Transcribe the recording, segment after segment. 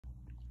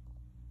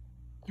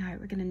All right,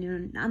 we're gonna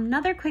do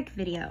another quick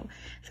video.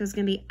 So it's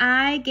gonna be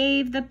I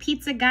gave the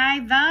pizza guy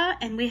the,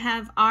 and we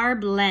have our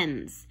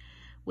blends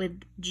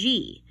with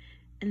G.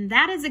 And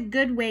that is a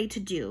good way to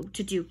do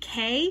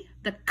K,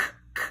 the k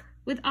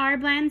with R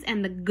blends,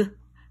 and the g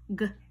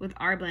with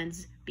R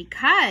blends,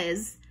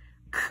 because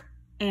k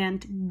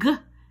and g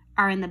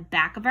are in the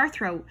back of our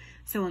throat.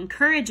 So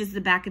encourages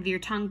the back of your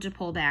tongue to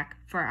pull back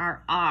for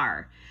our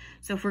R.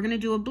 So if we're gonna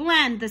do a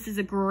blend, this is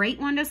a great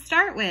one to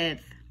start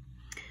with.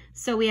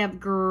 So we have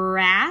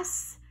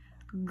grass,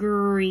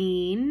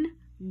 green,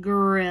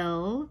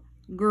 grill,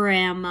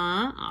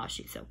 grandma, oh,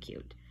 she's so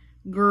cute,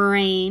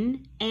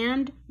 grain,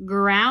 and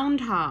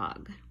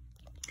groundhog.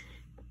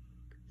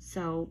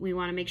 So we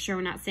want to make sure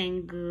we're not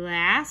saying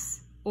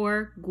glass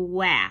or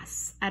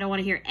guass. I don't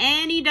want to hear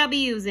any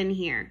W's in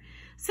here.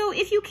 So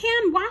if you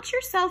can, watch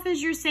yourself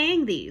as you're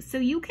saying these. So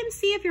you can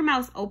see if your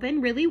mouth's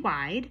open really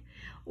wide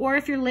or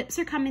if your lips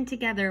are coming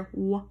together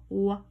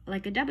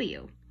like a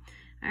W.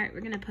 All right,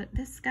 we're gonna put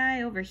this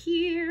guy over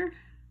here.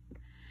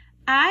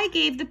 I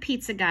gave the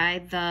pizza guy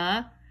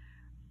the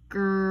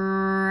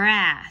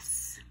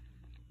grass.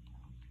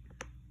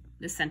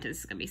 This sentence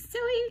is gonna be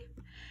silly.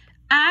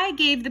 I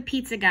gave the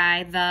pizza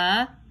guy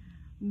the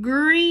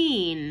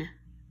green,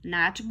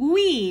 not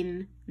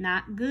green,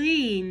 not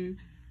green,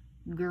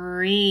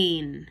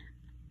 green.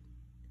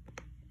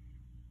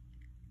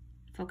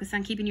 Focus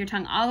on keeping your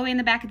tongue all the way in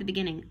the back at the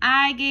beginning.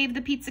 I gave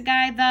the pizza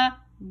guy the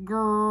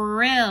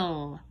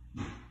grill.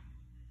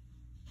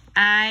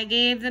 I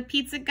gave the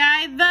pizza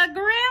guy the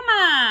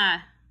grandma.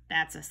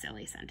 That's a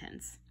silly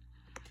sentence.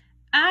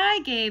 I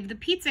gave the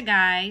pizza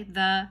guy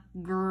the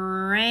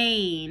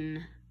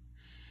grain.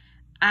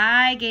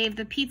 I gave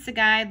the pizza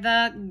guy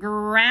the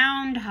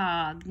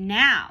groundhog.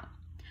 Now,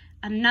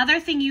 another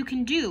thing you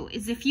can do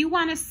is if you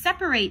want to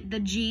separate the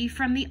G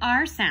from the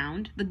R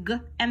sound, the G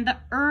and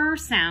the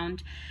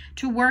sound,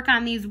 to work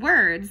on these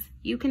words,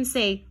 you can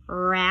say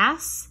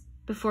ras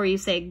before you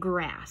say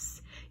grass.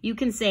 You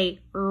can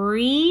say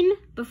reen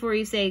before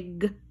you say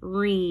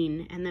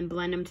green, and then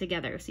blend them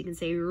together. So you can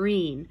say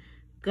reen,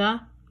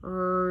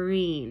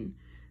 green,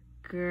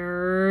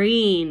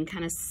 green.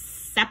 Kind of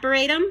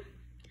separate them,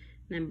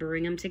 and then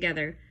bring them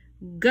together.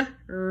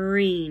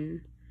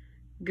 Green,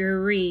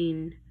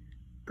 green,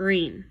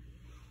 green.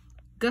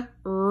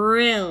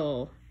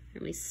 Grill.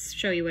 Let me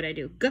show you what I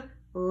do.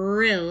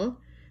 Grill,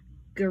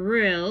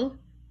 grill,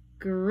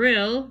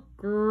 grill,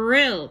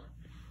 grill.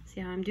 See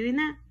how I'm doing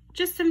that?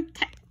 Just some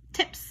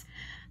tips,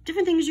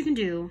 different things you can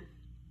do.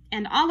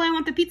 And all I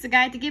want the pizza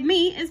guy to give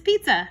me is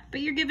pizza,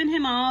 but you're giving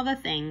him all the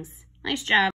things. Nice job.